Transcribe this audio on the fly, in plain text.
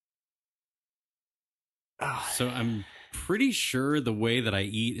So I'm pretty sure the way that I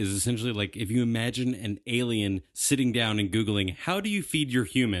eat is essentially like if you imagine an alien sitting down and Googling, how do you feed your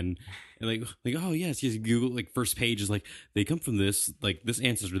human? And like, oh yes, Google, like first page is like, they come from this, like this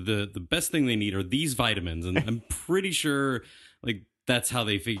ancestor, the best thing they need are these vitamins. And I'm pretty sure like that's how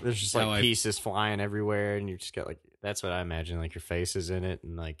they feed. There's just like pieces flying everywhere, and you just got like, that's what I imagine, like your face is in it,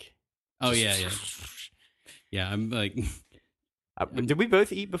 and like, oh yeah. Yeah, I'm like, did we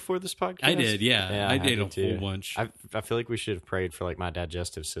both eat before this podcast? I did, yeah. I did a too. whole bunch. I feel like we should have prayed for like my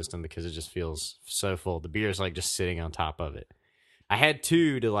digestive system because it just feels so full. The beer's like just sitting on top of it. I had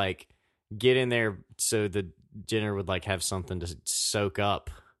two to like get in there so the dinner would like have something to soak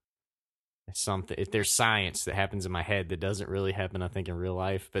up. Something, if there's science that happens in my head that doesn't really happen, I think, in real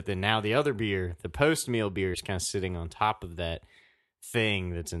life. But then now the other beer, the post-meal beer, is kind of sitting on top of that thing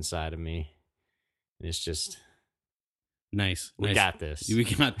that's inside of me. And it's just nice. We got this. We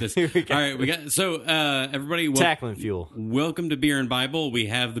got this. All right, we got so everybody. Tackling fuel. Welcome to Beer and Bible. We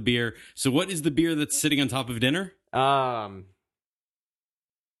have the beer. So, what is the beer that's sitting on top of dinner?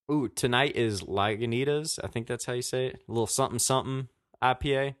 Tonight is Lagunitas. I think that's how you say it. A little something something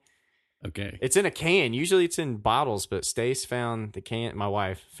IPA. Okay. It's in a can. Usually it's in bottles, but Stace found the can. My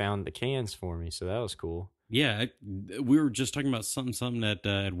wife found the cans for me, so that was cool. Yeah, we were just talking about something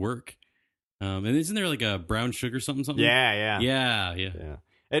at work. And isn't there like a brown sugar something? Yeah.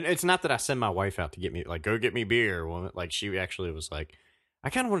 And it's not that I send my wife out to get me, like, go get me beer. Like, she actually was like,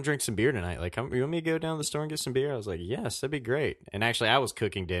 I kind of want to drink some beer tonight. Like, you want me to go down to the store and get some beer? I was like, yes, that'd be great. And actually, I was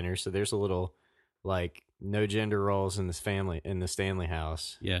cooking dinner, so there's a little, like, no gender roles in this family, in the Stanley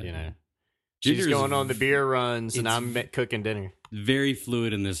house. Yeah. You know, she's going on the beer runs, and I'm cooking dinner. Very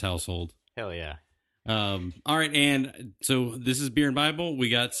fluid in this household. Hell yeah. All right, and so this is Beer and Bible.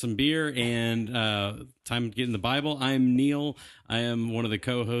 We got some beer and time to get in the Bible. I'm Neil. I am one of the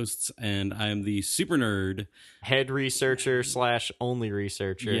co-hosts, and I am the super nerd, head researcher / only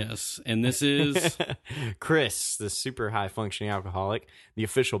researcher. Yes, and this is Chris, the super high functioning alcoholic, the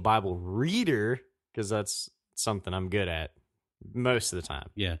official Bible reader, because that's something I'm good at. Most of the time.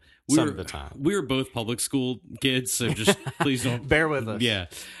 Yeah. Some of the time. We were both public school kids, so just please don't... Bear with us. Yeah.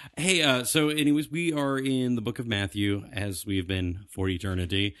 Hey, so anyways, we are in the book of Matthew, as we've been for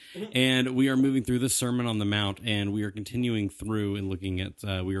eternity, and we are moving through the Sermon on the Mount, and we are continuing through and looking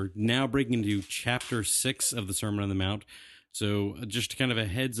at... we are now breaking into chapter 6 of the Sermon on the Mount. So just kind of a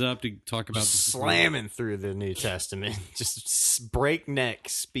heads up to talk about... Slamming through the New Testament. Just breakneck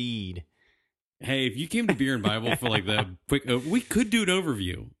speed. Hey, if you came to Beer and Bible for like the quick, we could do an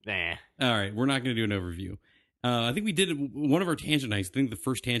overview. Nah. All right, we're not going to do an overview. I think we did one of our tangent nights. I think the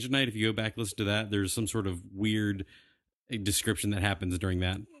first tangent night, if you go back and listen to that, there's some sort of weird description that happens during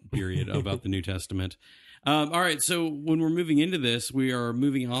that period about the New Testament. All right, so when we're moving into this, we are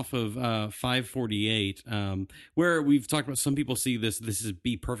moving off of 548, where we've talked about some people see this is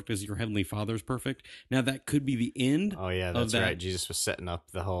be perfect as your heavenly Father is perfect. Now, that could be the end. Oh, yeah, that's right. Jesus was setting up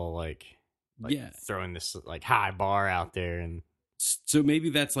the whole, like throwing this like high bar out there, and so maybe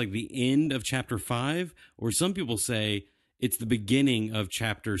that's like the end of chapter 5, or some people say it's the beginning of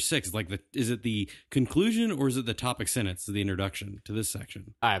chapter 6. Like, is it the conclusion or is it the topic sentence, the introduction to this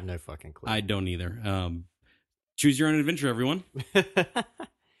section? I have no fucking clue. I don't either. Choose your own adventure, everyone.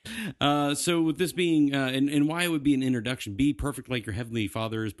 So with this being, and why it would be an introduction, be perfect like your heavenly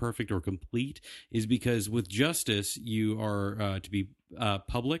Father is perfect or complete, is because with justice you are to be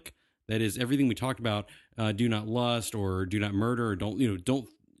public. That is everything we talked about. Do not lust or do not murder, or don't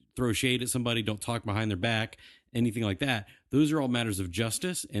throw shade at somebody. Don't talk behind their back. Anything like that. Those are all matters of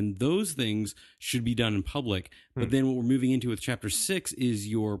justice, and those things should be done in public. But then what we're moving into with chapter 6 is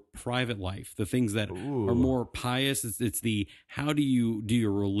your private life, the things that are more pious. It's the how do you do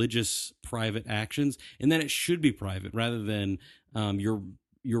your religious private actions, and then it should be private rather than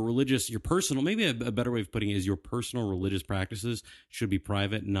your religious, your personal, maybe a better way of putting it is your personal religious practices should be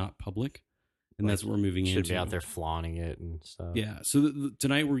private, not public. And that's what we're moving into. Should be out there flaunting it and stuff. Yeah. So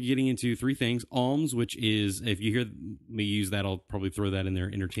tonight we're getting into 3 things. Alms, which is, if you hear me use that, I'll probably throw that in there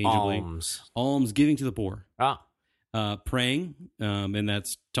interchangeably. Alms, giving to the poor. Praying, and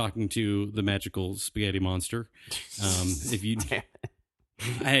that's talking to the magical spaghetti monster. If you...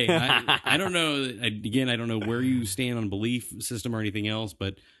 Hey, I don't know. Again, I don't know where you stand on belief system or anything else,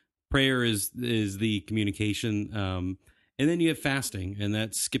 but prayer is the communication. And then you have fasting, and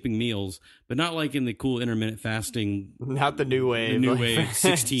that's skipping meals, but not like in the cool intermittent fasting. Not the new wave. The new wave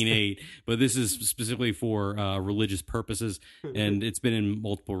 16:8, but this is specifically for religious purposes, and it's been in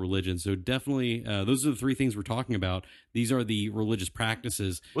multiple religions. So definitely, those are the 3 things we're talking about. These are the religious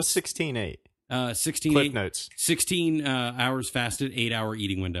practices. What's 16:8? 16 Cliff notes. 16 hours fasted, 8-hour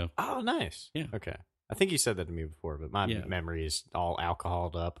eating window. Oh, nice. Yeah. Okay. I think you said that to me before, but my Yeah. memory is all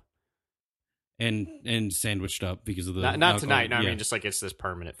alcoholed up. and sandwiched up because of the Not alcohol. tonight. No, I Yeah. mean just like it's this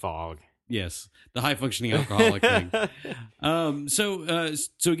permanent fog. Yes, the high functioning alcoholic thing.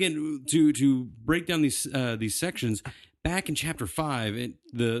 So again, to break down these sections, back in chapter 5,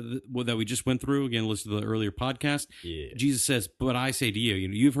 what that we just went through, again, listen to the earlier podcast. Yeah. Jesus says, "But I say to you,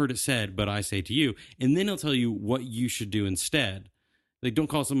 you've heard it said, but I say to you," and then he'll tell you what you should do instead. Like, don't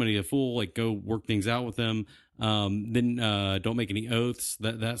call somebody a fool. Like, go work things out with them. Then don't make any oaths.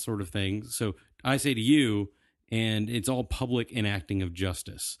 That sort of thing. So I say to you, and it's all public enacting of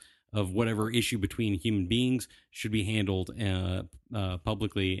justice, of whatever issue between human beings should be handled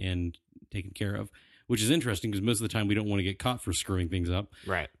publicly and taken care of, which is interesting because most of the time we don't want to get caught for screwing things up.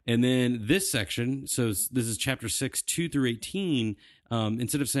 Right. And then this section, so this is chapter 6, 2 through 18.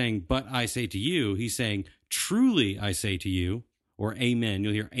 Instead of saying, "But I say to you," he's saying, "Truly I say to you," or "Amen."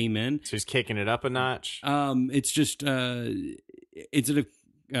 You'll hear "Amen." So he's kicking it up a notch. It's just instead of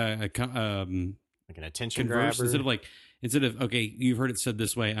Like an attention converse, grabber. instead of okay, you've heard it said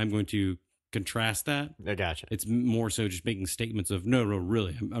this way, I'm going to contrast that. I gotcha. It's more so just making statements of no,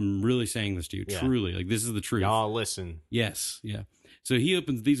 really, I'm really saying this to you, Yeah. truly, like this is the truth. Y'all listen. Yes, yeah. So he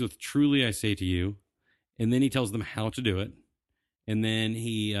opens these with "Truly I say to you," and then he tells them how to do it, and then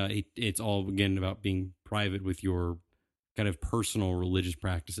it's all again about being private with your kind of personal religious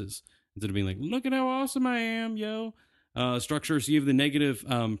practices instead of being like, "Look at how awesome I am, yo." Structure. So you have the negative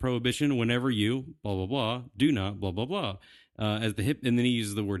prohibition whenever you blah blah blah do not blah blah blah and then he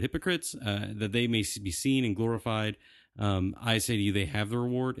uses the word hypocrites that they may be seen and glorified. I say to you, they have the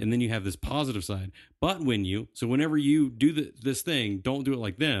reward. And then you have this positive side. But whenever you do this thing, don't do it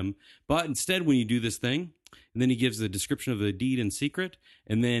like them. But instead, when you do this thing, and then he gives the description of the deed in secret,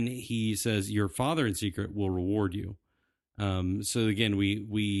 and then he says, your Father in secret will reward you. So again,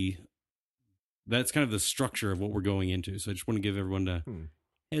 we that's kind of the structure of what we're going into. So I just want to give everyone a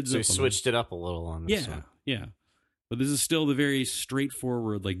heads So up. he switched it up a little on this one. Yeah. But this is still the very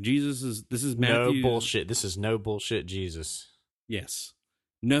straightforward, like this is Matthew. No bullshit. This is no bullshit Jesus. Yes.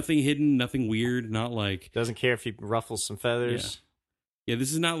 Nothing hidden, nothing weird, not like. Doesn't care if he ruffles some feathers. Yeah,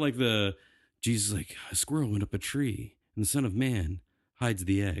 this is not like the Jesus, like a squirrel went up a tree and the Son of Man hides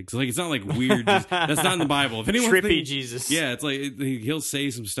the eggs. Like, it's not like weird. That's not in the Bible. If anyone Trippy Jesus. Yeah, it's like he'll say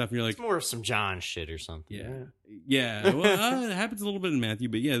some stuff and you're like. It's more of some John shit or something. Yeah. Well, it happens a little bit in Matthew,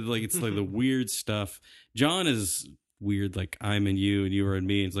 but yeah, like it's like the weird stuff. John is weird, like I'm in you and you are in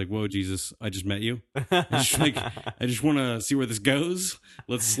me. It's like, whoa, Jesus, I just met you. I just want to see where this goes.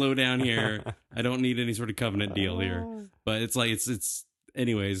 Let's slow down here. I don't need any sort of covenant deal here. But it's like it's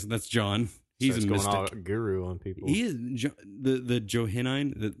anyways. That's John. He's a mystic. Going all guru on people. He is the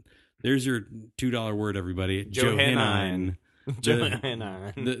Johannine. There's your $2 word, everybody. Johannine.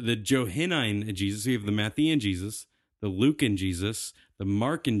 The Johannine Jesus. So you have the Matthean Jesus, the Lucan Jesus, the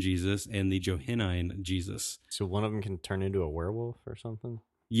Markan Jesus, and the Johannine Jesus. So one of them can turn into a werewolf or something?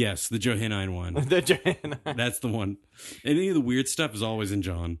 Yes, the Johannine one. The Johannine. That's the one. Any of the weird stuff is always in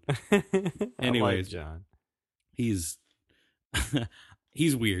John. Anyways, I like John.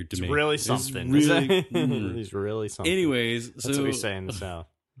 He's weird to me. He's really something. Really, He's really something. Anyways, that's what we say in the South.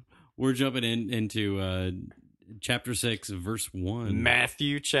 We're jumping into chapter 6, verse 1.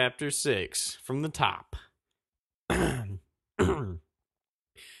 Matthew chapter 6, from the top.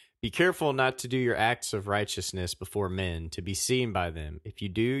 Be careful not to do your acts of righteousness before men, to be seen by them. If you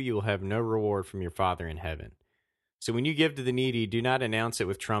do, you will have no reward from your Father in heaven. So when you give to the needy, do not announce it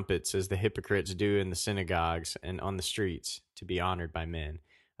with trumpets, as the hypocrites do in the synagogues and on the streets, to be honored by men.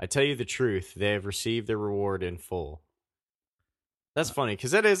 I tell you the truth, they have received their reward in full. That's funny,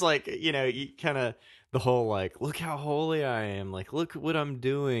 because that is like, you kind of, the whole, like, look how holy I am. Like, look at what I'm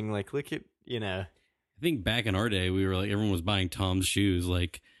doing. Like, look at, I think back in our day, we were like, everyone was buying Tom's shoes.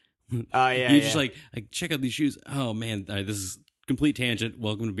 Like, oh, yeah. Just like, check out these shoes. Oh, man, this is complete tangent.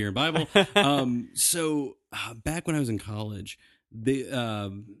 Welcome to Beer and Bible. So back when I was in college, there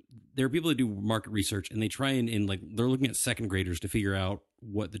are people that do market research and they try and like, they're looking at second graders to figure out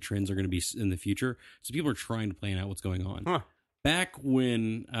what the trends are going to be in the future. So people are trying to plan out what's going on. Huh. Back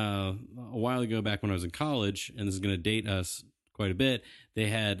when, a while ago, back when I was in college, and this is going to date us quite a bit, they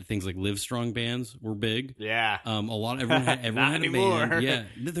had things like Live Strong bands were big. Yeah. Everyone had a band. Yeah.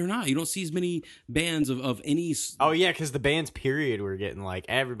 They're not. You don't see as many bands of any. Oh, yeah, because the bands, period, were getting like,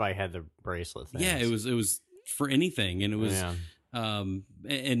 everybody had the bracelet things. Yeah, it was for anything. And it was,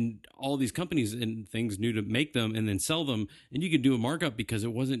 and all these companies and things knew to make them and then sell them. And you could do a markup because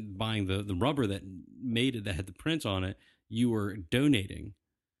it wasn't buying the rubber that made it, that had the print on it. You were donating.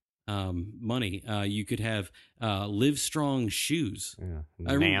 money. You could have Live Strong shoes. Yeah.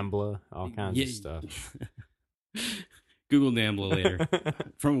 I rem- Nambla, all kinds Yeah. of stuff. Google Nambla later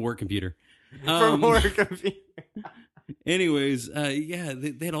from a work computer. From work. Anyways, yeah,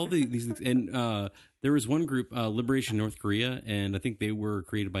 they had all these things, and there was one group, Liberation North Korea, and I think they were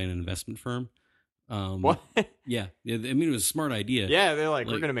created by an investment firm. What? Yeah, I mean, it was a smart idea. Yeah, they're like,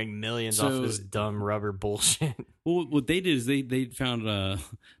 we're Like, gonna make millions off so- this dumb rubber bullshit. Well, what they did is they found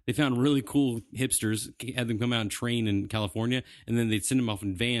really cool hipsters, had them come out and train in California, and then they'd send them off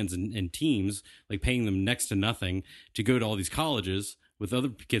in vans and teams, like paying them next to nothing to go to all these colleges with other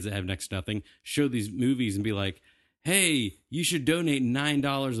kids that have next to nothing, show these movies and be like, hey, you should donate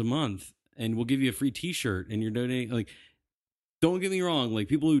 $9 a month and we'll give you a free T-shirt, and you're donating. Like, don't get me wrong, like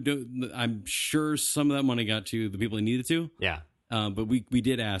people who don't, I'm sure some of that money got to the people that needed to. Yeah. But we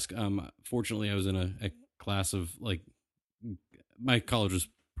did ask. Fortunately, I was in a class of, like, my college was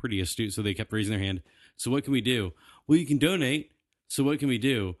pretty astute, so they kept raising their hand. So what can we do? Well, you can donate. So what can we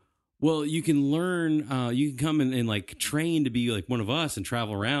do? Well, you can learn. You can come and like train to be like one of us and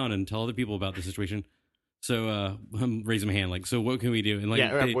travel around and tell other people about the situation. So I'm raising my hand. Like, so what can we do? And like,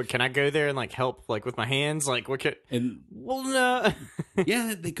 Yeah, can I go there and like help like with my hands? Like, what could? and Well, no.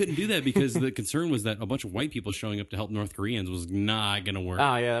 yeah, they couldn't do that because the concern was that a bunch of white people showing up to help North Koreans was not going to work.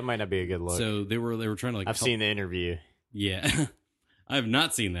 Oh yeah, that might not be a good look. So they were trying to like. I've seen the interview. Yeah, I have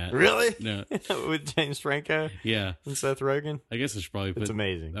not seen that. Really? No. With James Franco Yeah, and Seth Rogen. I guess I should probably put. It's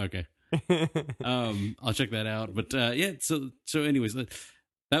amazing. Okay. I'll check that out. But yeah, so anyways,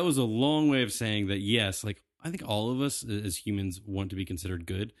 that was a long way of saying that yes, like I think all of us as humans want to be considered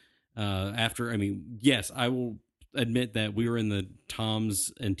good. I mean, yes, I will admit that we were in the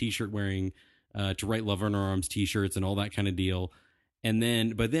Toms and T-shirt wearing to write love on our arms T-shirts and all that kind of deal.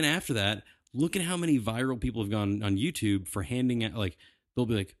 But then after that, look at how many viral people have gone on YouTube for handing out, like, they'll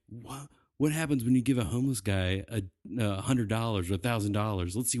be like, what happens when you give a homeless guy $100 or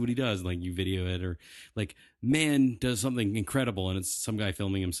 $1,000? Let's see what he does. And like you video it, or like man does something incredible and it's some guy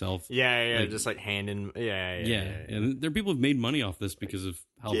filming himself. Yeah, Like- just like handing. Yeah. And there are people who've made money off this because of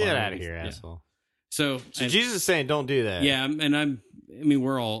how Get viral out it of is. here, Yeah. asshole. So Jesus is saying, don't do that. yeah,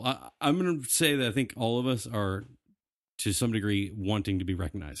 we're all. I'm going to say that I think all of us are, to some degree, wanting to be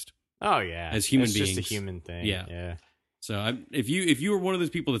recognized. Oh yeah. As human it's just beings. a human thing. Yeah. Yeah. So if you were one of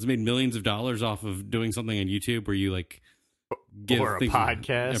those people that's made millions of dollars off of doing something on YouTube where you like give Or a things-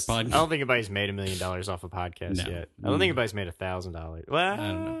 podcast. a I don't think anybody's made $1 million off a podcast No. yet. I don't think anybody's made $1,000. Well, I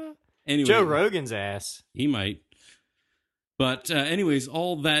don't know. Anyway, Joe Rogan's ass. he might. But anyways,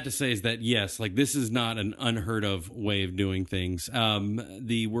 all that to say is that yes, like this is not an unheard of way of doing things.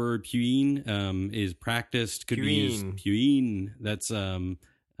 The word puin is practiced. Could be used puin. That's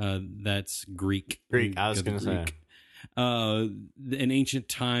Greek. Greek. I was The going to say. Greek. In ancient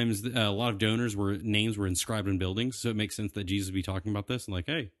times, a lot of donors names were inscribed in buildings, so it makes sense that Jesus would be talking about this and like,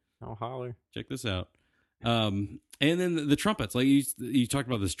 hey, I'll holler. check this out. And then the trumpets, like you talked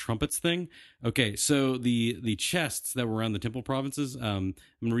about this trumpets thing. Okay, so the chests that were around the temple provinces. I'm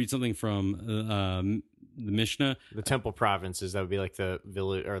gonna read something from the Mishnah. The temple provinces, that would be like the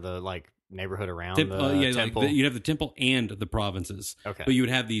village or the like neighborhood around the temple. You'd have the temple and the provinces. Okay. But you would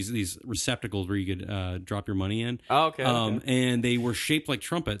have these receptacles where you could drop your money in. Oh, okay. And they were shaped like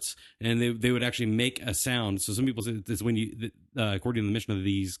trumpets, and they would actually make a sound. So some people say it's when according to the Mishnah,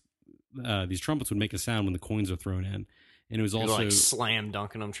 these trumpets would make a sound when the coins are thrown in, and it was You're also like slam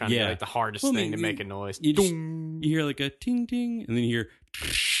dunking them, trying to Yeah. be like the hardest Well, I thing mean, to make a noise. you just- Dong. you hear like a ting ting, and then you hear.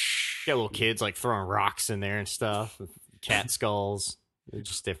 Got little kids like throwing rocks in there and stuff, cat skulls, they're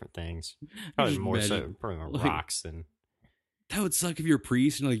just different things. Probably Just more so, imagine, probably more like- rocks than. That would suck if you're a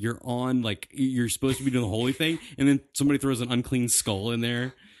priest and like you're on, like you're supposed to be doing the holy thing, and then somebody throws an unclean skull in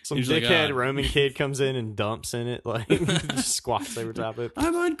there. Some You're just like, dickhead "Ah." Roman kid comes in and dumps in it, like just squats over top of it.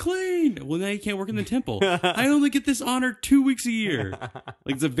 I'm unclean. Well, now you can't work in the temple. I only get this honor 2 weeks a year.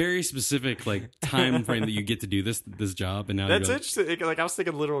 Like it's a very specific like time frame that you get to do this job, and now That's you're interesting. Like I was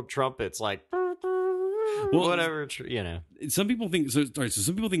thinking literal trumpets, like whatever, you know. some people think so. Sorry, so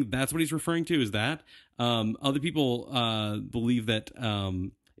some people think that's what he's referring to. Is that other people believe that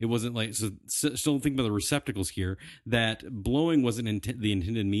it wasn't like so. Still think about the receptacles here. That blowing wasn't the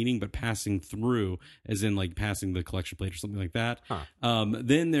intended meaning, but passing through, as in like passing the collection plate or something like that. Huh.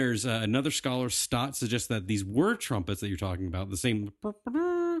 Then there's another scholar, Stott, suggests that these were trumpets that you're talking about. The same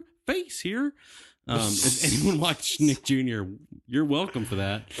face here. If anyone watched Nick Jr., you're welcome for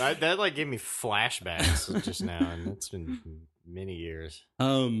that. That like gave me flashbacks just now, and it's been many years.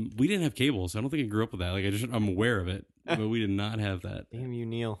 We didn't have cable, so I don't think I grew up with that. Like I'm aware of it, but we did not have that. Damn you,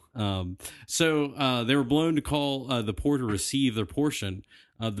 Neil. So they were blown to call the poor to receive their portion.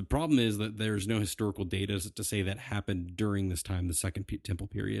 The problem is that there's no historical data to say that happened during this time, the second temple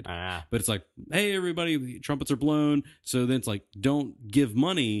period. But it's like, hey, everybody, the trumpets are blown. So then it's like, don't give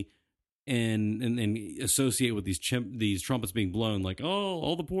money and associate with these trumpets being blown. Like, oh,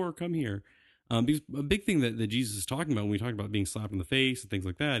 all the poor come here. Because a big thing that Jesus is talking about when we talk about being slapped in the face and things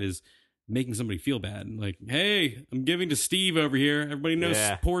like that is making somebody feel bad. Like, hey, I'm giving to Steve over here. Everybody knows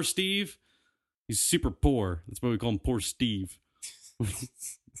poor Steve. He's super poor. That's why we call him Poor Steve.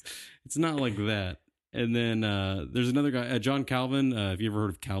 It's not like that. And then there's another guy, John Calvin. Have you ever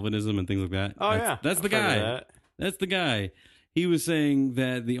heard of Calvinism and things like that? Oh, that's the guy. That's the guy. He was saying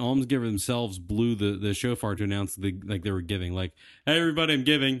that the almsgiver themselves blew the shofar to announce they were giving. Like, hey, everybody, I'm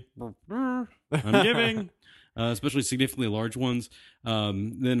giving. I'm giving. Especially significantly large ones.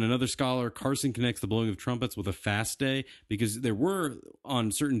 Then another scholar, Carson, connects the blowing of trumpets with a fast day, because there were,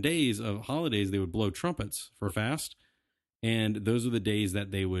 on certain days of holidays, they would blow trumpets for a fast. And those are the days that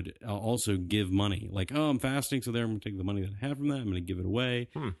they would also give money. Like, oh, I'm fasting, so there I'm going to take the money that I have from that. I'm going to give it away.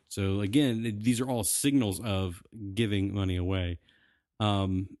 So, again, these are all signals of giving money away.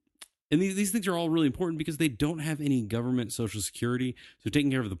 And these things are all really important because they don't have any government social security. So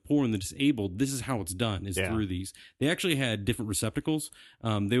taking care of the poor and the disabled, this is how it's done, is through these. They actually had different receptacles.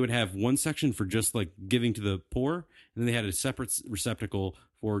 They would have one section for just like giving to the poor, and then they had a separate receptacle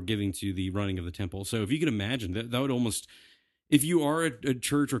for giving to the running of the temple. So if you can imagine, that would almost... If you are a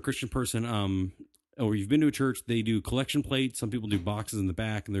church or a Christian person, or you've been to a church, they do collection plates. Some people do boxes in the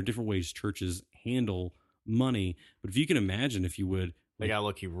back, and there are different ways churches handle money. But if you can imagine, if you would... They got to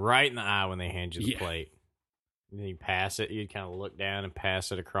look you right in the eye when they hand you the plate. And then you pass it. You kind of look down and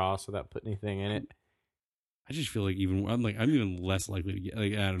pass it across without putting anything in it. I just feel like I'm even less likely to get,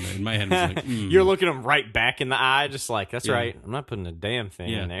 like, I don't know. In my head, I'm like, You're looking them right back in the eye, just like, that's right. I'm not putting a damn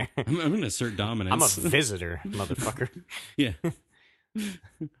thing in there. I'm going to assert dominance. I'm a visitor, motherfucker. Yeah.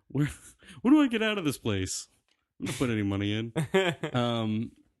 What do I get out of this place? I'm not put any money in.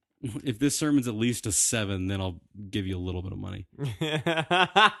 If this sermon's at least a 7, then I'll give you a little bit of money.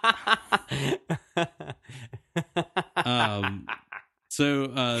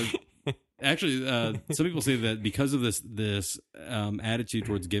 Actually, some people say that because of this attitude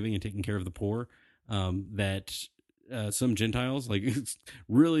towards giving and taking care of the poor, that some Gentiles, like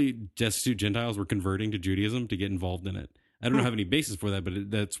really destitute Gentiles, were converting to Judaism to get involved in it. I don't have any basis for that, but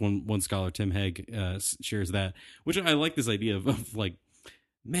that's one scholar, Tim Hegg, shares that, which I like this idea of like,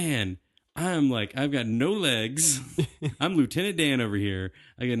 man, I've got no legs. I'm Lieutenant Dan over here.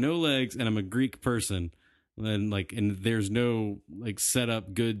 I got no legs, and I'm a Greek person. And there's no like set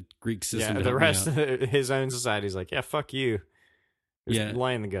up good Greek system. Yeah, the rest of his own society's like, yeah, fuck you. Just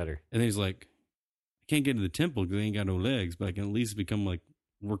lie in the gutter. And then he's like, I can't get into the temple because I ain't got no legs, but I can at least become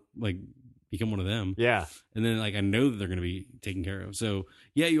become one of them. Yeah. And then I know that they're going to be taken care of. So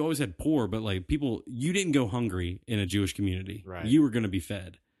yeah, you always had poor, but like people, you didn't go hungry in a Jewish community. Right. You were going to be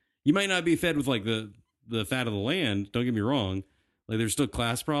fed. You might not be fed with like the fat of the land. Don't get me wrong. Like there's still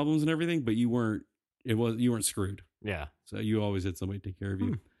class problems and everything, but you weren't screwed. Yeah. So you always had somebody take care of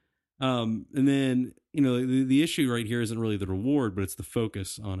you. And then, the issue right here isn't really the reward, but it's the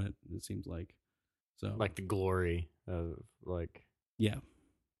focus on it. It seems like, so like the glory of like, yeah.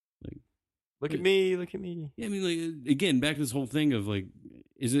 Look at me. Yeah, I mean, again, back to this whole thing of like,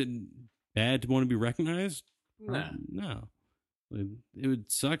 is it bad to want to be recognized? No. It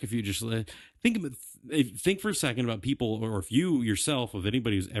would suck if you just think for a second about people, or if you yourself, of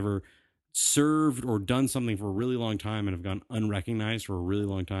anybody who's ever served or done something for a really long time and have gone unrecognized for a really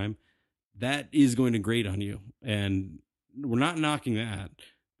long time. That is going to grate on you, and we're not knocking that,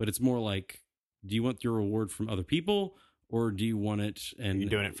 but it's more like, do you want your reward from other people? Or do you want it, and you're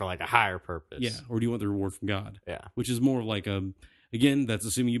doing it for like a higher purpose? Yeah. Or do you want the reward from God? Yeah. Which is more like again, that's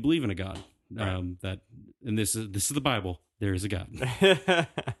assuming you believe in a God. Right. And this is the Bible. There is a God.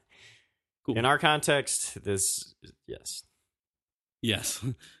 Cool. In our context, yes.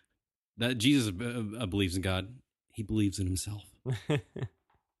 That Jesus believes in God. He believes in himself. Do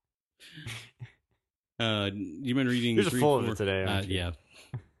you mind reading? You're just full of it today. Yeah.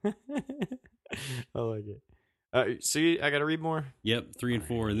 I like it. See, I got to read more? Yep, 3 and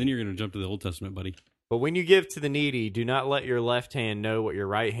 4, and then you're going to jump to the Old Testament, buddy. But when you give to the needy, do not let your left hand know what your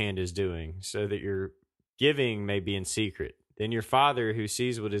right hand is doing, so that your giving may be in secret. Then your Father, who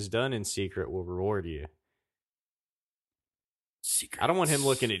sees what is done in secret, will reward you. Secrets. I don't want him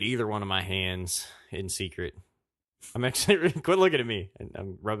looking at either one of my hands in secret. I'm actually quit looking at me.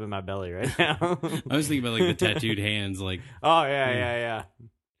 I'm rubbing my belly right now. I was thinking about like the tattooed hands. Like, Oh yeah.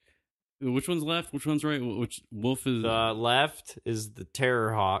 which one's left? Which one's right? Which wolf is? The left is the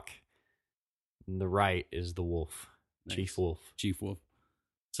terror hawk, and the right is the wolf, Nice. chief wolf. Chief wolf.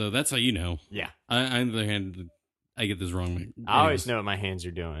 So that's how you know. Yeah, I on the other hand, I get this wrong. I always Anyways. know what my hands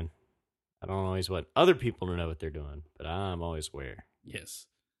are doing. I don't always want other people to know what they're doing, but I'm always aware. Yes.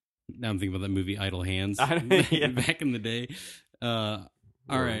 Now I'm thinking about that movie Idle Hands Yeah. back in the day. All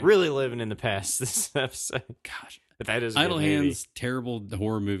We're right. really living in the past this episode. Gosh. But that is a Idle good movie. Hands, terrible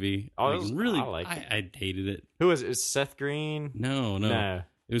horror movie. Oh, Like, it was- really, I liked it. I hated it. Who was it? Was Seth Green? No.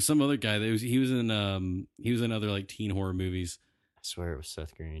 It was some other guy. He was in other like teen horror movies. I swear it was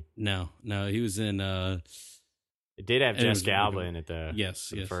Seth Green. No, he was in It did have And it was Jessica really Alba good. in it though. Yes,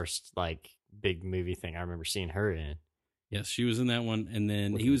 The yes. first like big movie thing I remember seeing her in. Yes, she was in that one, and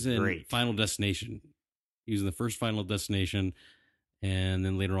then he Looking was in great. Final Destination. He was in the first Final Destination, and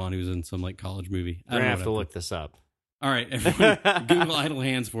then later on he was in some like college movie. I We're don't gonna know have what to I'm- look this up. All right, everyone, Google Idle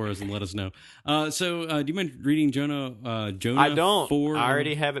Hands for us and let us know. Do you mind reading Jonah? Jonah. I don't. 4? I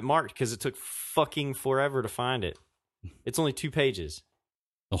already have it marked because it took fucking forever to find it. It's only 2 pages.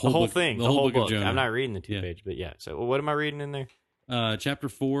 the The whole book, thing. the whole book book. of Jonah. I'm not reading the 2 Yeah. page, but yeah. So what am I reading in there? Chapter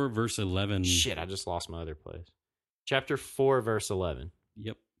 4, verse 11. Shit, I just lost my other place. Chapter 4, verse 11.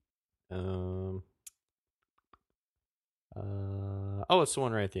 Yep. It's the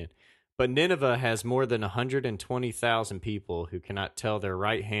one right at the end. But Nineveh has more than 120,000 people who cannot tell their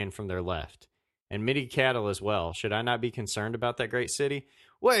right hand from their left, and many cattle as well. Should I not be concerned about that great city?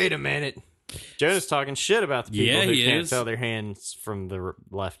 Wait a minute. Jonah's talking shit about the people Yeah, who he can't is. tell their hands from the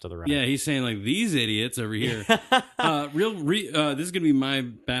left to the right. Yeah, he's saying like these idiots over here. This is gonna be my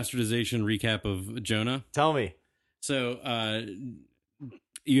bastardization recap of Jonah. Tell me. So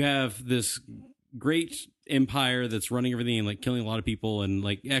you have this great empire that's running everything and like killing a lot of people and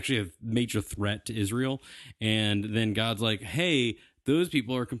like actually a major threat to Israel. And then God's like, hey, those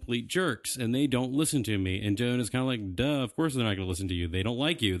people are complete jerks and they don't listen to me. And Jonah's kind of like, duh, of course they're not going to listen to you. They don't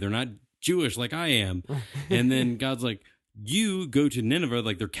like you. They're not Jewish like I am. And then God's like, you go to Nineveh,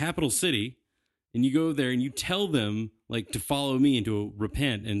 like their capital city, and you go there and you tell them like to follow me and to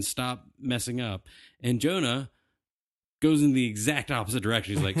repent and stop messing up. And Jonah goes in the exact opposite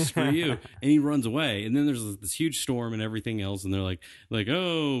direction. He's like, screw you. And he runs away. And then there's this huge storm and everything else. And they're like,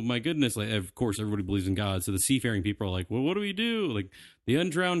 oh my goodness. Like, of course, everybody believes in God. So the seafaring people are like, well, what do we do? Like the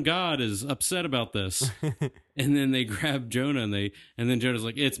undrowned God is upset about this. And then they grab Jonah and then Jonah's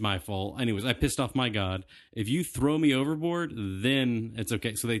like, it's my fault. Anyways, I pissed off my God. If you throw me overboard, then it's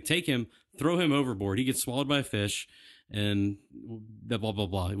okay. So they take him, throw him overboard. He gets swallowed by a fish. And blah, blah, blah,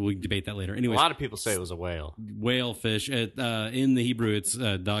 blah. We can debate that later. A Anyways, lot of people say it was a whale. whale fish. In the Hebrew, it's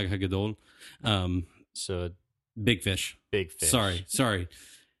dag hagadol, So big fish. big fish. Sorry.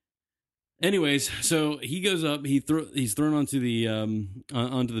 Anyways, so he goes up. He's thrown onto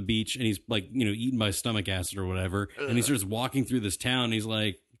the beach, and he's like eaten by stomach acid or whatever. And he starts walking through this town. And he's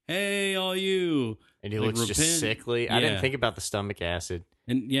like, "Hey, all you!" And he Like, looks just repent. sickly. I Yeah. didn't think about the stomach acid.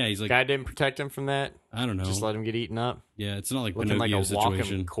 And yeah, he's like, God didn't protect him from that. I don't know. Just let him get eaten up. Yeah, it's not like Looking like Pinocchio a walking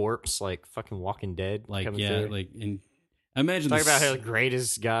situation. corpse, like fucking Walking Dead. Like coming yeah, through. like and imagine Talk this- about how great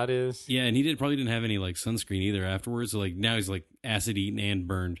his God is. Yeah, and he probably didn't have any like sunscreen either afterwards. So like now he's like acid eaten and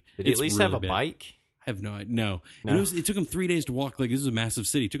burned. Did he at It's least really have a bad. bike? I have no idea. No. No. And it took him 3 days to walk. Like, this is a massive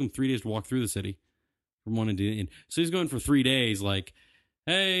city. It took him 3 days to walk through the city from one end to the end. So he's going for 3 days, like,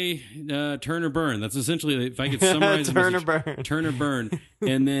 hey, turn or burn. That's essentially, if I could summarize the Turn or message, burn. turn or burn.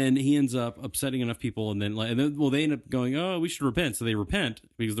 And then he ends up upsetting enough people. And then they end up going, oh, we should repent. So they repent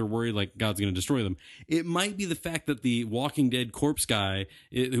because they're worried like God's going to destroy them. It might be the fact that the Walking Dead corpse guy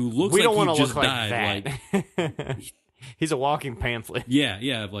who looks We don't like want he to just look died, like that. He's a walking pamphlet.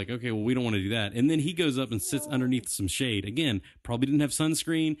 yeah, like, okay, well, we don't want to do that. And then he goes up and sits underneath some shade. Again, probably didn't have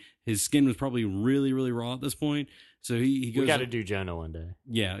sunscreen. His skin was probably really, really raw at this point. So he goes. We got to do Jonah one day.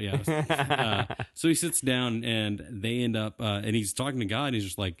 Yeah. So he sits down and they end up, and he's talking to God. And he's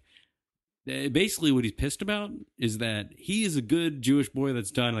just like, basically what he's pissed about is that he is a good Jewish boy that's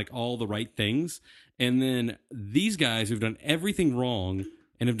done like all the right things. And then these guys who've done everything wrong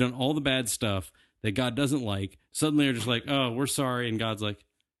and have done all the bad stuff that God doesn't like, suddenly are just like, oh, we're sorry. And God's like,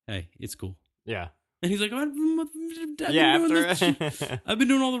 hey, it's cool. Yeah. And he's like, I've been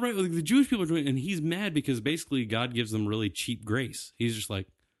doing all the right. Like, the Jewish people are doing, and he's mad because basically God gives them really cheap grace. He's just like,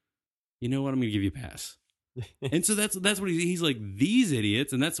 you know what? I'm going to give you a pass. And so that's what he's like, these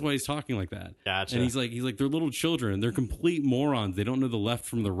idiots, and that's why he's talking like that. Gotcha. And he's like they're little children. They're complete morons. They don't know the left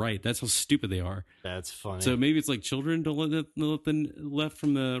from the right. That's how stupid they are. That's funny. So maybe it's like children don't let the left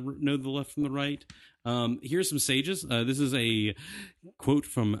from the know the left from the right. Here's some sages. This is a quote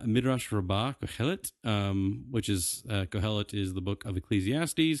from Midrash Rabbah Kohelet, which is Kohelet is the book of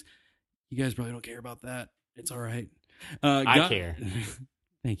Ecclesiastes. You guys probably don't care about that. It's all right. I care.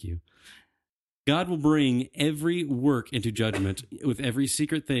 Thank you. God will bring every work into judgment with every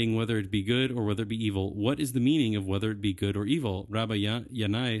secret thing, whether it be good or whether it be evil. What is the meaning of whether it be good or evil? Rabbi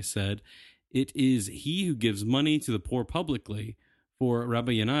Yanai said, it is he who gives money to the poor publicly. For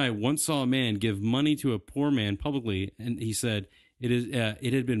Rabbi Yanai once saw a man give money to a poor man publicly, and he said,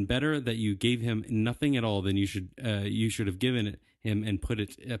 it had been better that you gave him nothing at all than you should have given him and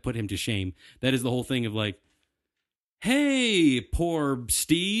put him to shame. That is the whole thing of like, hey, poor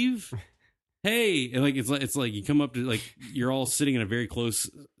Steve. Hey, and like it's like you come up to like you're all sitting in a very close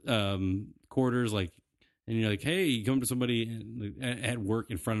quarters, like, and you're like, hey, you come to somebody at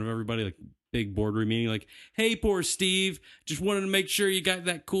work in front of everybody, like big boardroom meeting, like, hey, poor Steve, just wanted to make sure you got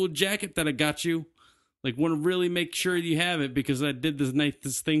that cool jacket that I got you. Like, want to really make sure you have it because I did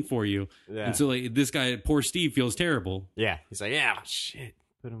this thing for you. Yeah. And so like this guy, poor Steve, feels terrible. Yeah, he's like, yeah, shit,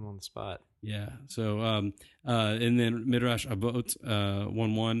 put him on the spot. Yeah. So and then Midrash Avot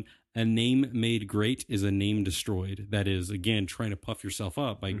 1:1. A name made great is a name destroyed. That is, again, trying to puff yourself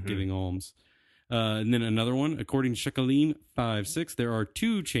up by giving alms. And then another one, according to Shekalim 5:6, there are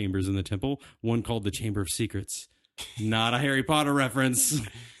 2 chambers in the temple, one called the Chamber of Secrets. Not a Harry Potter reference.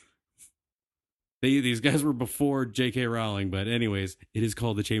 These guys were before J.K. Rowling, but anyways, it is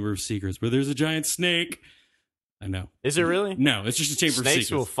called the Chamber of Secrets, where there's a giant snake. I know. Is it really? No, it's just a Chamber of Secrets.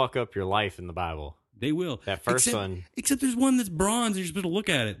 Snakes will fuck up your life in the Bible. They will. That first one. Except there's one that's bronze. You're supposed to look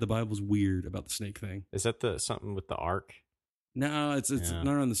at it. The Bible's weird about the snake thing. Is that something with the ark? No, it's not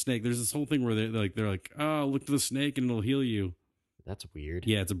on the snake. There's this whole thing where they're like, oh, look to the snake and it'll heal you. That's weird.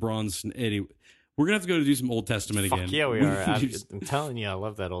 Yeah, it's a bronze. Anyway, we're gonna have to go to do some Old Testament again. Yeah, we are. I'm telling you, I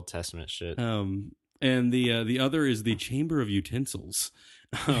love that Old Testament shit. And the other is the Chamber of Utensils.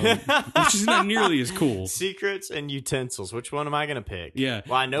 Which is not nearly as cool. Secrets and utensils. Which one am I going to pick? Yeah.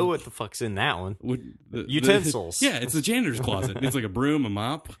 Well, I know what the fuck's in that one. Utensils. Yeah, it's the janitor's closet. It's like a broom, a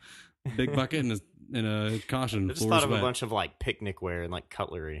mop, big bucket, and a caution. I just thought of a bunch of like picnic ware and like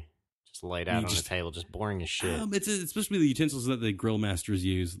cutlery just laid out on the table, just boring as shit. It's supposed to be the utensils that the grill masters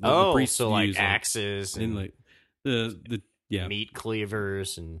use. The priests so like use, axes and like the meat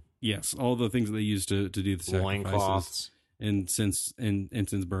cleavers and yes, all the things that they use to do the sacrifices. Loincloths. Incense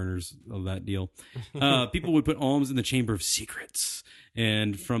burners, of that deal. People would put alms in the Chamber of Secrets,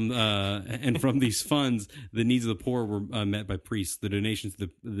 and from these funds, the needs of the poor were met by priests. The donations to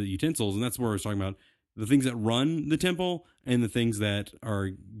the utensils, and that's where I was talking about the things that run the temple and the things that are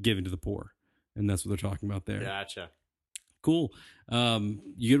given to the poor, and that's what they're talking about there. Gotcha. Cool. You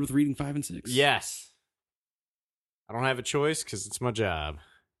good with reading 5 and 6? Yes. I don't have a choice because it's my job.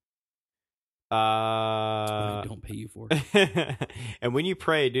 That's what I don't pay you for. And when you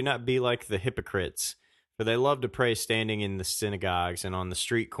pray, do not be like the hypocrites, for they love to pray standing in the synagogues and on the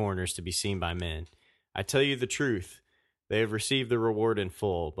street corners to be seen by men. I tell you the truth, they have received the reward in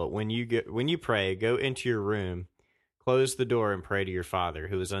full. But when you pray, go into your room, close the door, and pray to your Father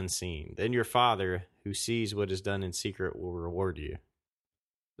who is unseen. Then your Father, who sees what is done in secret, will reward you.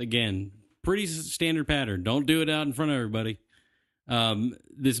 Again, pretty standard pattern. Don't do it out in front of everybody.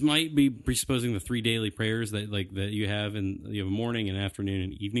 This might be presupposing the 3 daily prayers that you have, and you have a morning and afternoon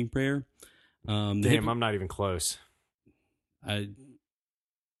and evening prayer. Damn, I'm not even close.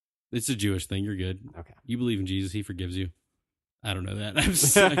 It's a Jewish thing. You're good. Okay. You believe in Jesus. He forgives you. I don't know that.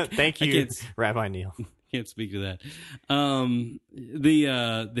 Thank you, Rabbi Neil. Can't speak to that.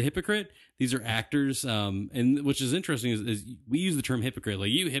 The hypocrite, these are actors, and which is interesting is we use the term hypocrite,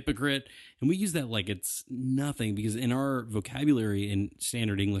 like you hypocrite, and we use that like it's nothing, because in our vocabulary in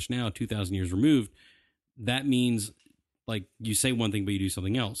standard English now, 2,000 years removed, that means like you say one thing but you do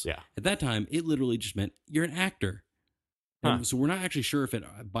something else. Yeah. At that time, it literally just meant you're an actor. So we're not actually sure if it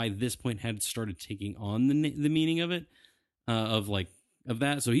by this point had started taking on the meaning of it, of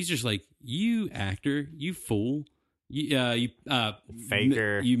that. So he's just like, you actor, you fool, you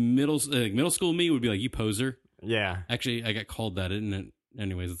faker. You middle school me would be like, you poser. Yeah. Actually, I got called that, isn't it?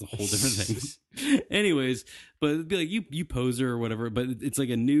 Anyways, it's a whole different thing. Anyways, but it'd be like you poser or whatever. But it's like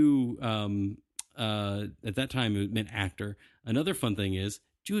a new. At that time, it meant actor. Another fun thing is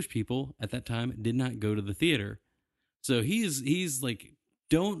Jewish people at that time did not go to the theater. So he's like,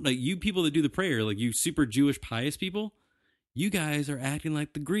 don't, like, you people that do the prayer, like you super Jewish pious people, you guys are acting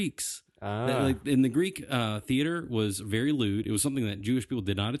like the Greeks. Like in the Greek theater was very lewd. It was something that Jewish people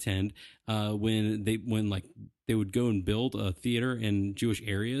did not attend. When they would go and build a theater in Jewish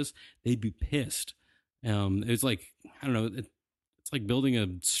areas, they'd be pissed. It's like, I don't know. It's like building a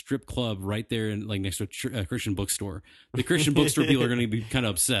strip club right there in like next to a Christian bookstore. The Christian bookstore people are going to be kind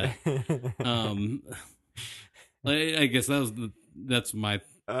of upset. I guess that's my.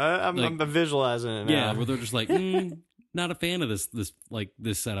 I'm visualizing it now. Yeah, where they're just like, not a fan of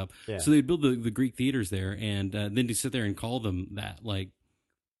this setup. Yeah. So they build the Greek theaters there, and then to sit there and call them that, like,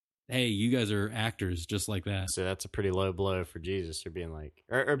 hey, you guys are actors just like that. So that's a pretty low blow for Jesus, or being like,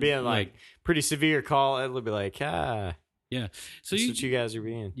 or being like pretty severe call. It would be like, yeah. So that's what you guys are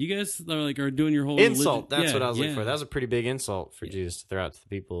being. You guys are doing your whole insult. Religion. That's what I was looking for. That was a pretty big insult for Jesus to throw out to the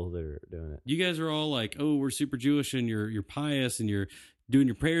people that are doing it. You guys are all like, oh, we're super Jewish and you're pious and you're doing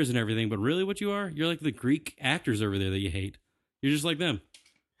your prayers and everything, but really what you are, you're like the Greek actors over there that you hate. You're just like them.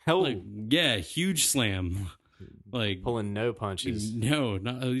 Hell, like, yeah, huge slam. Like pulling no punches. No,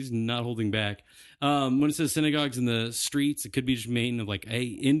 he's not holding back. When it says synagogues in the streets, it could be just mean of like, hey,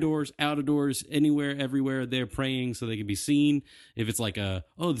 indoors, outdoors, anywhere, everywhere, they're praying so they can be seen. If it's like the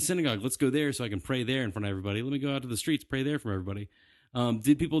synagogue, let's go there so I can pray there in front of everybody. Let me go out to the streets, pray there for everybody.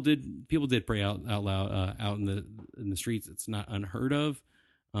 People did pray out loud out in the streets. It's not unheard of.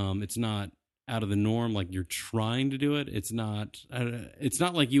 It's not out of the norm. Like you're trying to do it. It's not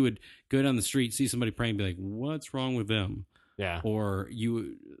like you would go down the street, see somebody praying, and be like, "What's wrong with them?" Yeah. Or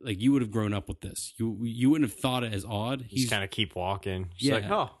you would have grown up with this. You wouldn't have thought it as odd. He's kind of keep walking.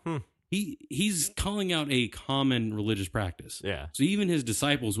 Yeah. Like, He's calling out a common religious practice. Yeah. So even his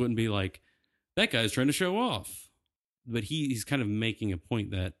disciples wouldn't be like, that guy's trying to show off. But he's kind of making a point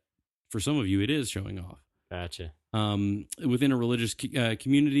that for some of you, it is showing off. Gotcha. Within a religious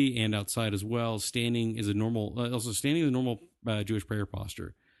community and outside as well, standing is a normal, Jewish prayer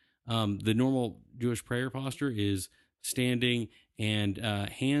posture. The normal Jewish prayer posture is standing, and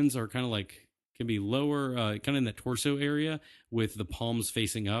hands are kind of like, can be lower, kind of in that torso area with the palms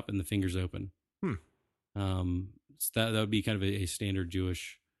facing up and the fingers open. So that would be kind of a standard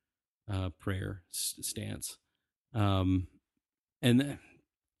Jewish prayer stance.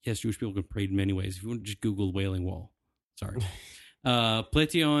 Yes, Jewish people can pray in many ways. If you want to just Google Wailing Wall. Sorry.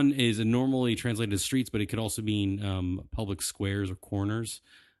 Pleition is normally translated as streets, but it could also mean public squares or corners.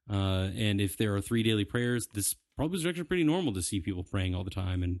 And if there are 3 daily prayers, this probably is actually pretty normal to see people praying all the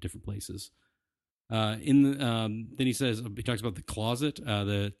time in different places. Then he talks about the closet,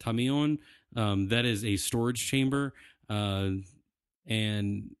 the tamion. That is a storage chamber. And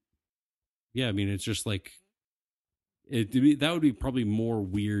yeah, I mean, it's just like, that would be probably more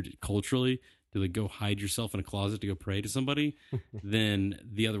weird culturally to like go hide yourself in a closet to go pray to somebody than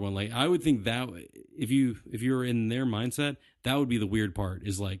the other one. Like I would think that if you're in their mindset, that would be the weird part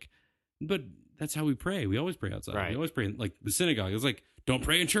is like, but that's how we pray. We always pray outside. Right. We always pray in like the synagogue. It's like, don't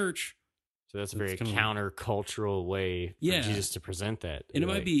pray in church. So that's a very counter-cultural way for Jesus to present that. And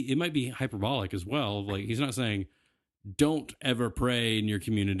it might be hyperbolic as well. Like he's not saying, don't ever pray in your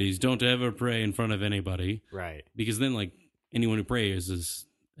communities. Don't ever pray in front of anybody. Right. Because then, like, anyone who prays is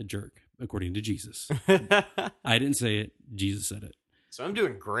a jerk, according to Jesus. I didn't say it. Jesus said it. So I'm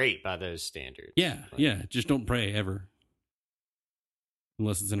doing great by those standards. Yeah, yeah. Just don't pray ever.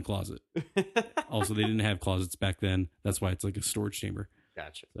 Unless it's in a closet. Also, they didn't have closets back then. That's why it's like a storage chamber.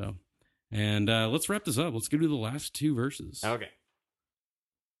 Gotcha. So, and let's wrap this up. Let's go to the last 2 verses. Okay.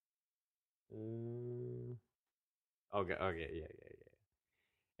 Okay, yeah.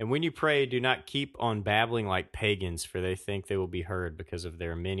 And when you pray, do not keep on babbling like pagans, for they think they will be heard because of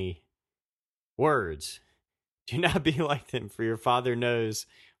their many words. Do not be like them, for your Father knows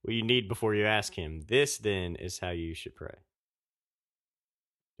what you need before you ask him. This, then, is how you should pray.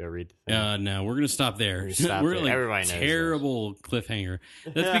 Do I read the thing? No, we're going to stop there. We're like everybody knows terrible cliffhanger.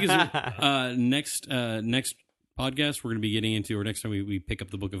 That's because next podcast we're going to be getting into, or next time we pick up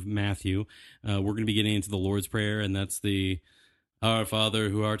the book of Matthew, we're going to be getting into the Lord's Prayer, and that's the Our Father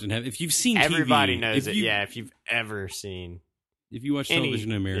who art in heaven. If you've seen everybody TV, knows it. Yeah, if you've ever seen, if you watch television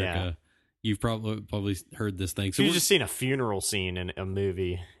in America, you've probably heard this thing. So you've just seen a funeral scene in a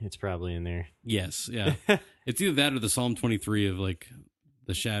movie. It's probably in there. Yes, yeah. It's either that or the Psalm 23 of like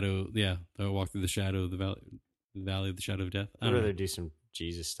the shadow. Yeah, I walk through the shadow of the valley of the shadow of death. I'd rather do some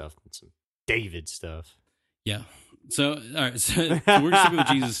Jesus stuff than some David stuff. Yeah. So, all right. So we're going to stick with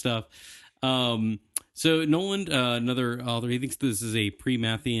Jesus stuff. So Nolan, another author, he thinks this is a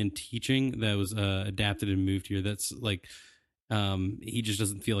pre-Matthean teaching that was adapted and moved here. That's like, he just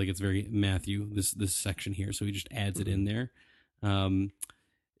doesn't feel like it's very Matthew, this section here. So he just adds it in there. Don't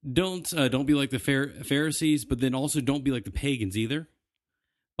be like the Pharisees, but then also don't be like the pagans either.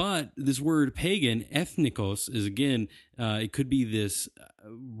 But this word pagan, ethnikos, is again, it could be this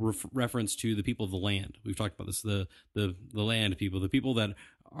reference to the people of the land. We've talked about this, the land people, the people that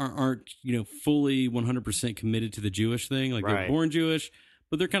aren't fully 100% committed to the Jewish thing. Like they're Right. born Jewish,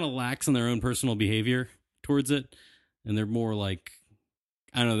 but they're kind of lax in their own personal behavior towards it, and they're more like,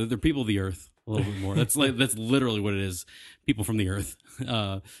 I don't know, they're people of the earth a little bit more. That's literally what it is. People from the earth,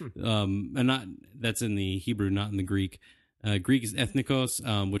 and not that's in the Hebrew, not in the Greek. Greek is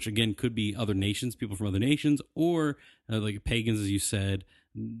ethnikos, which again could be other nations, people from other nations, or like pagans, as you said,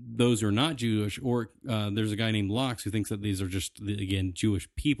 those who are not Jewish. Or there's a guy named Locke who thinks that these are just again Jewish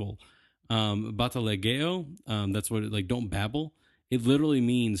people. Batalegeo, that's what like don't babble. It literally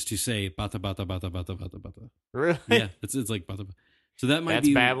means to say bata bata bata bata bata bata. Really? Yeah, it's like bata. So that might That's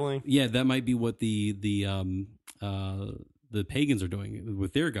be babbling? Yeah, that might be what the pagans are doing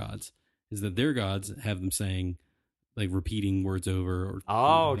with their gods. Is that their gods have them saying, like repeating words over? Or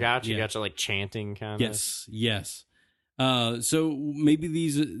Oh, gotcha, yeah. gotcha. Like chanting kind of. Yes. So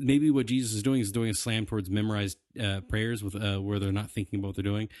maybe what Jesus is doing a slam towards memorized prayers with where they're not thinking about what they're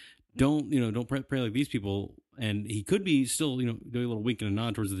doing. Don't pray like these people. And he could be still doing a little wink and a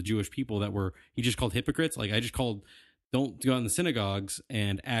nod towards the Jewish people that he just called hypocrites. Like I just called, don't go out in the synagogues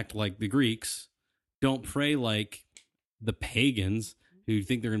and act like the Greeks. Don't pray like the pagans who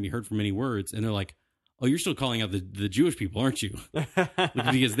think they're going to be heard for many words. And they're like, oh, you're still calling out the Jewish people, aren't you?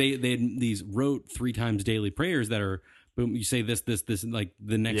 Because they had these wrote 3 times daily prayers that are, boom, you say this, and like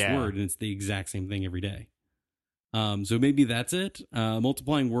the next word, and it's the exact same thing every day. So maybe that's it.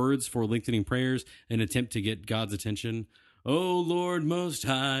 Multiplying words for lengthening prayers, an attempt to get God's attention. Oh, Lord Most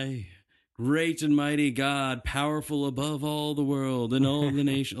High, great and mighty God, powerful above all the world and all the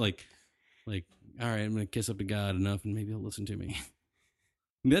nation. Like, all right, I'm going to kiss up to God enough and maybe he'll listen to me.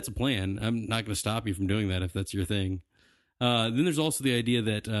 I mean, that's a plan. I'm not going to stop you from doing that if that's your thing. Then there's also the idea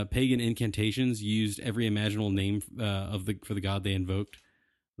that pagan incantations used every imaginable name for the god they invoked.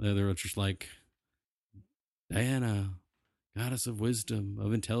 They were just like Diana, goddess of wisdom,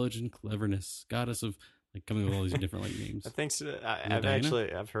 of intelligent cleverness, goddess of like coming with all these different like names. I think so.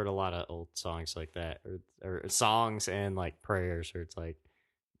 Diana? I've heard a lot of old songs like that, or songs and like prayers, or it's like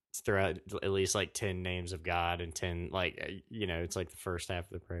it's throughout at least like 10 names of God and 10 like it's like the first half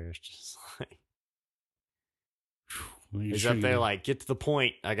of the prayer is just like he's up there like, get to the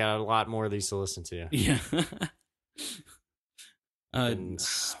point. I got a lot more of these to listen to. Yeah. And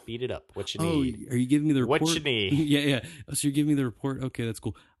speed it up. What you need? Are you giving me the report? What you need? Yeah. Oh, so you're giving me the report? Okay, that's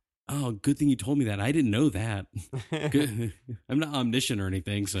cool. Oh, good thing you told me that. I didn't know that. Good. I'm not omniscient or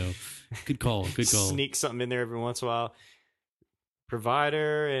anything, so good call. Good call. Sneak something in there every once in a while.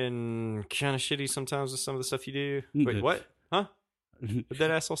 Provider and kind of shitty sometimes with some of the stuff you do. Wait, what? Huh? What did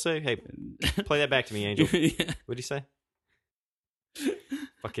that asshole say? Hey, play that back to me, Angel. Yeah. What'd he say?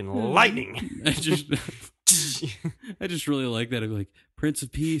 Fucking lightning. I just really like that. I'm like, Prince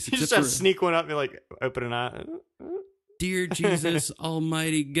of Peace. You just have to sneak one up and be like, open an eye. Dear Jesus,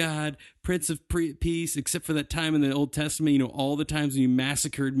 Almighty God, Prince of Peace, except for that time in the Old Testament, all the times when you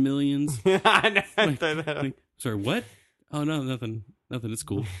massacred millions. I know. Sorry, what? Oh, no, nothing. It's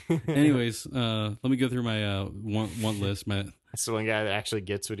cool. Anyways, let me go through my want list. That's the one guy that actually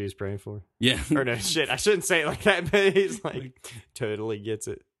gets what he was praying for. Yeah. Or no, shit. I shouldn't say it like that, but he's like totally gets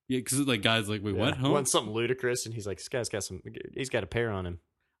it. Yeah, because like guys like, wait, what? Huh? Wants something ludicrous, and he's like, this guy's got he's got a pair on him.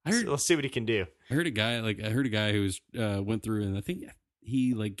 Let's see what he can do. I heard a guy who was went through, and I think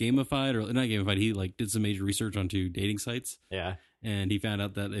he like gamified, or not gamified, he like did some major research onto dating sites. Yeah. And he found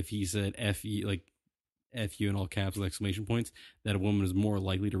out that if he said F you in all caps with exclamation points, that a woman is more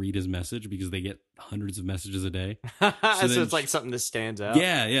likely to read his message because they get hundreds of messages a day. So it's like something that stands out.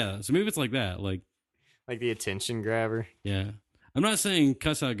 Yeah. So maybe it's like that, like the attention grabber. Yeah. I'm not saying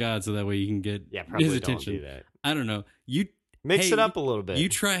cuss out God so that way you can get his attention. Don't do that. I don't know. You mix it up a little bit. You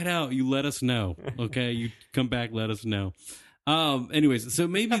try it out. You let us know. Okay. You come back. Let us know. Anyways, so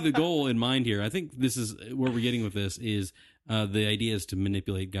maybe the goal in mind here, I think this is where we're getting with this is the idea is to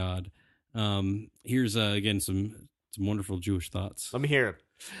manipulate God. Here's again some wonderful Jewish thoughts. Let me hear it.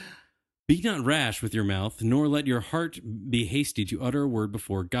 Be not rash with your mouth, nor let your heart be hasty to utter a word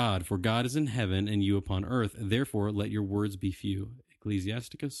before God, for God is in heaven and you upon earth. Therefore, let your words be few.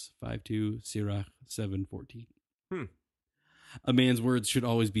 Ecclesiasticus 5:2, Sirach 7:14. A man's words should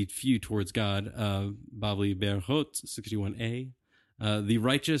always be few towards God. Bavli Berhot 61a. The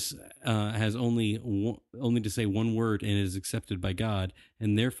righteous has only to say one word and is accepted by God,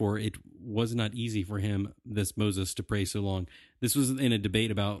 and therefore it was not easy for him, this Moses, to pray so long. This was in a debate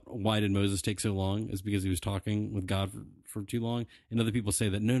about why did Moses take so long. It's because he was talking with God for too long, and other people say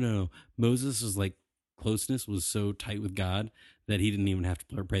that no, Moses is like closeness was so tight with God that he didn't even have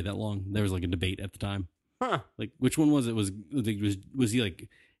to pray that long. There was like a debate at the time. Huh. Like, which one was it? Was he like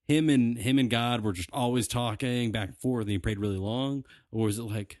him and God were just always talking back and forth, and he prayed really long, or was it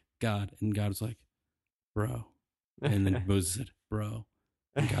like God and God was like, bro, and then Moses said, bro,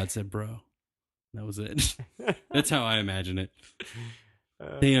 and God said, bro. That was it. That's how I imagine it.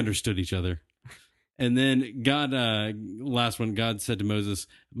 They understood each other. And then God, last one, God said to Moses,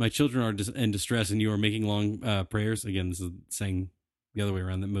 my children are in distress and you are making long prayers. Again, this is saying the other way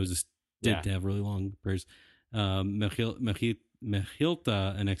around, that Moses did have really long prayers. Mechilta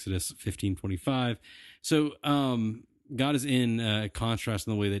in Exodus 15:25. So God is in contrast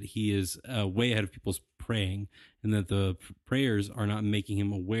in the way that he is way ahead of people's praying, and that the prayers are not making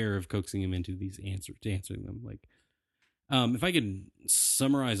him aware of coaxing him into these answering them. Like, if I could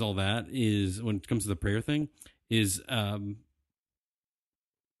summarize all that, is when it comes to the prayer thing, is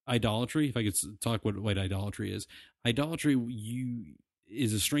idolatry. If I could talk what idolatry is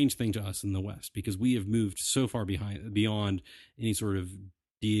a strange thing to us in the West, because we have moved so far beyond any sort of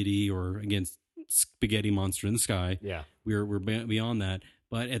deity or against spaghetti monster in the sky. Yeah, we're beyond that.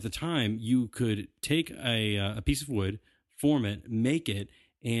 But at the time, you could take a piece of wood, form it, make it,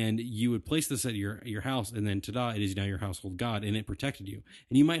 and you would place this at your house, and then ta-da, it is now your household god, and it protected you.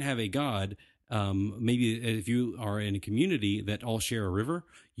 And you might have a god, maybe if you are in a community that all share a river,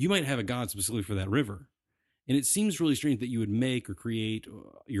 you might have a god specifically for that river. And it seems really strange that you would make or create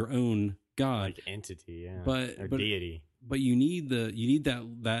your own god, like entity, yeah, but deity. But you need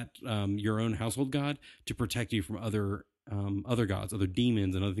that your own household god to protect you from other gods, other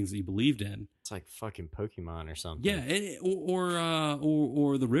demons, and other things that you believed in. It's like fucking Pokemon or something. Yeah,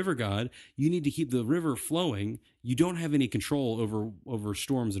 or the river god. You need to keep the river flowing. You don't have any control over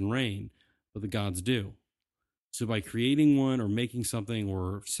storms and rain, but the gods do. So by creating one or making something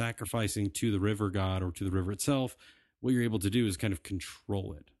or sacrificing to the river god or to the river itself, what you're able to do is kind of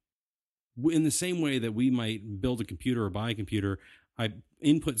control it. In the same way that we might build a computer or buy a computer, I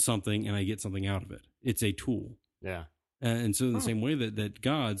input something and I get something out of it. It's a tool. Yeah. And so in the same way that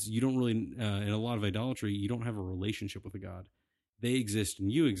gods, you don't really, in a lot of idolatry, you don't have a relationship with a god. They exist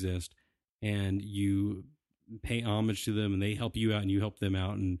and you exist, and you pay homage to them, and they help you out and you help them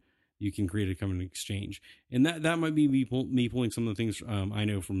out, and you can create a kind of an exchange. And that might be me pulling some of the things I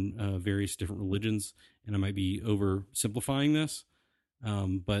know from various different religions, and I might be oversimplifying this.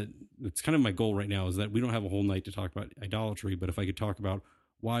 But it's kind of my goal right now, is that we don't have a whole night to talk about idolatry, but if I could talk about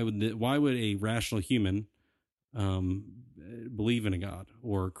why would a rational human believe in a god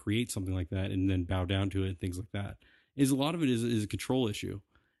or create something like that and then bow down to it and things like that, is a lot of it is a control issue.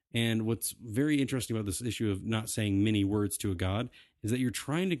 And what's very interesting about this issue of not saying many words to a god is that you're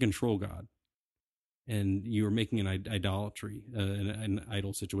trying to control God, and you are making an idolatry, an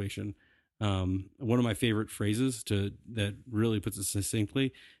idol situation. One of my favorite phrases that really puts it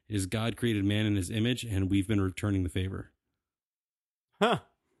succinctly is, God created man in his image, and we've been returning the favor. Huh.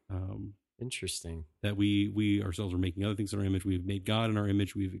 Interesting. That we ourselves are making other things in our image. We've made God in our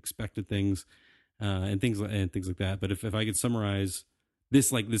image. We've expected things, and things like that. But if I could summarize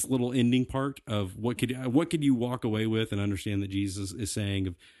this little ending part of what could you walk away with and understand that Jesus is saying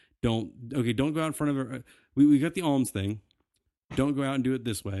of, don't go out in front of we got the alms thing. Don't go out and do it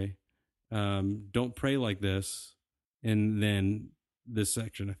this way. Don't pray like this. And then this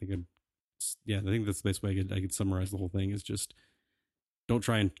section, I think that's the best way I could summarize the whole thing, is just, don't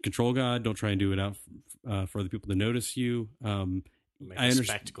try and control God. Don't try and do it out for other people to notice you. Make a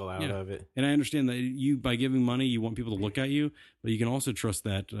spectacle out of it. And I understand that by giving money, you want people to look at you, but you can also trust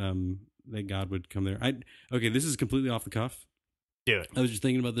that that God would come there. This is completely off the cuff. Do it. I was just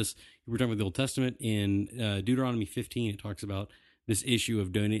thinking about this. We were talking about the Old Testament in Deuteronomy 15. It talks about this issue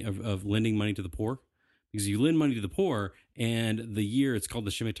of lending money to the poor, because you lend money to the poor, and the year, it's called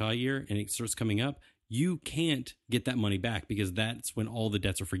the Shemitah year, and it starts coming up. You can't get that money back, because that's when all the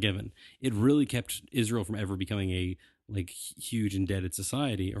debts are forgiven. It really kept Israel from ever becoming a huge indebted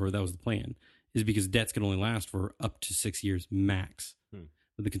society, or that was the plan, is because debts can only last for up to 6 years max.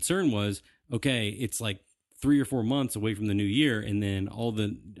 But the concern was, okay, it's like 3 or 4 months away from the new year, and then I'm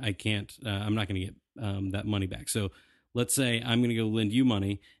not going to get that money back. So let's say I'm going to go lend you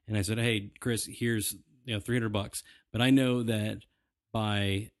money, and I said, hey, Chris, here's $300, but I know that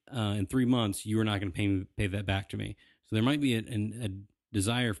by in 3 months you are not going to pay that back to me. So there might be a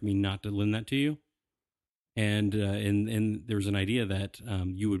desire for me not to lend that to you. And there's an idea that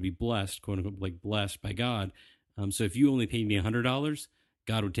you would be blessed, quote unquote, blessed by God. So if you only paid me $100,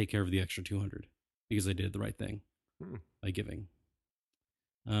 God would take care of the extra $200, because I did the right thing by giving.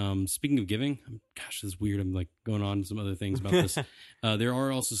 Speaking of giving, gosh, this is weird. I'm like going on to some other things about this. There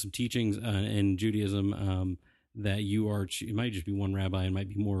are also some teachings in Judaism that you are. It might just be one rabbi, and might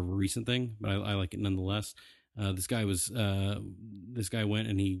be more of a recent thing, but I like it nonetheless. This guy went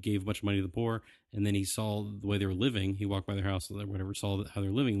and he gave a bunch of money to the poor, and then he saw the way they were living. He walked by their house or whatever, saw how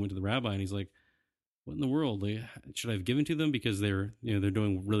they're living, went to the rabbi, and he's like, "What in the world? Like, should I have given to them because they're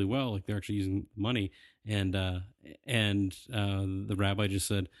doing really well? Like they're actually using money." And the rabbi just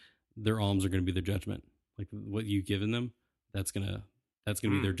said, "Their alms are going to be their judgment. Like what you've given them, that's gonna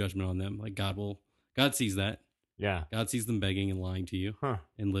be their judgment on them. Like God sees that. Yeah. God sees them begging and lying to you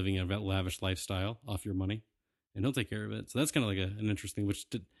and living a lavish lifestyle off your money, and He'll take care of it. So that's kind of like an interesting.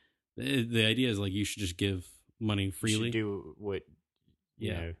 The idea is like you should just give money freely. You should do what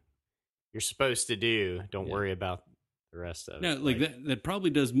you know you're supposed to do. Don't worry about the rest of it. No, like that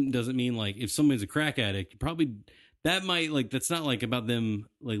probably doesn't mean like if somebody's a crack addict, probably that might like that's not like about them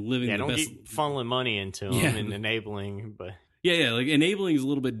like living the don't best. Keep funneling money into them and enabling, but like enabling is a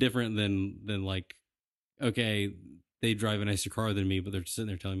little bit different than like okay, they drive a nicer car than me, but they're sitting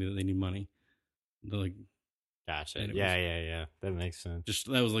there telling me that they need money. They're like, gotcha. Yeah. That makes sense.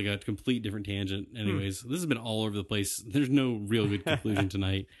 Just that was like a complete different tangent. Anyways, this has been all over the place. There's no real good conclusion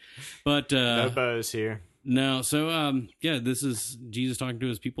tonight, but no bows here. No. So this is Jesus talking to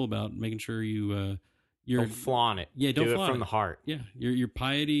his people about making sure you're don't flaunt it. Yeah, don't do flaunt it from the heart. Yeah, your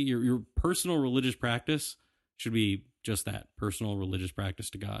piety, your personal religious practice should be just that, personal religious practice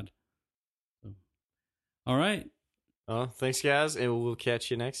to God. So, all right. Well, thanks, guys, and we'll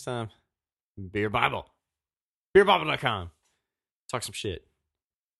catch you next time. Beer Bible. BeerBible.com. Talk some shit.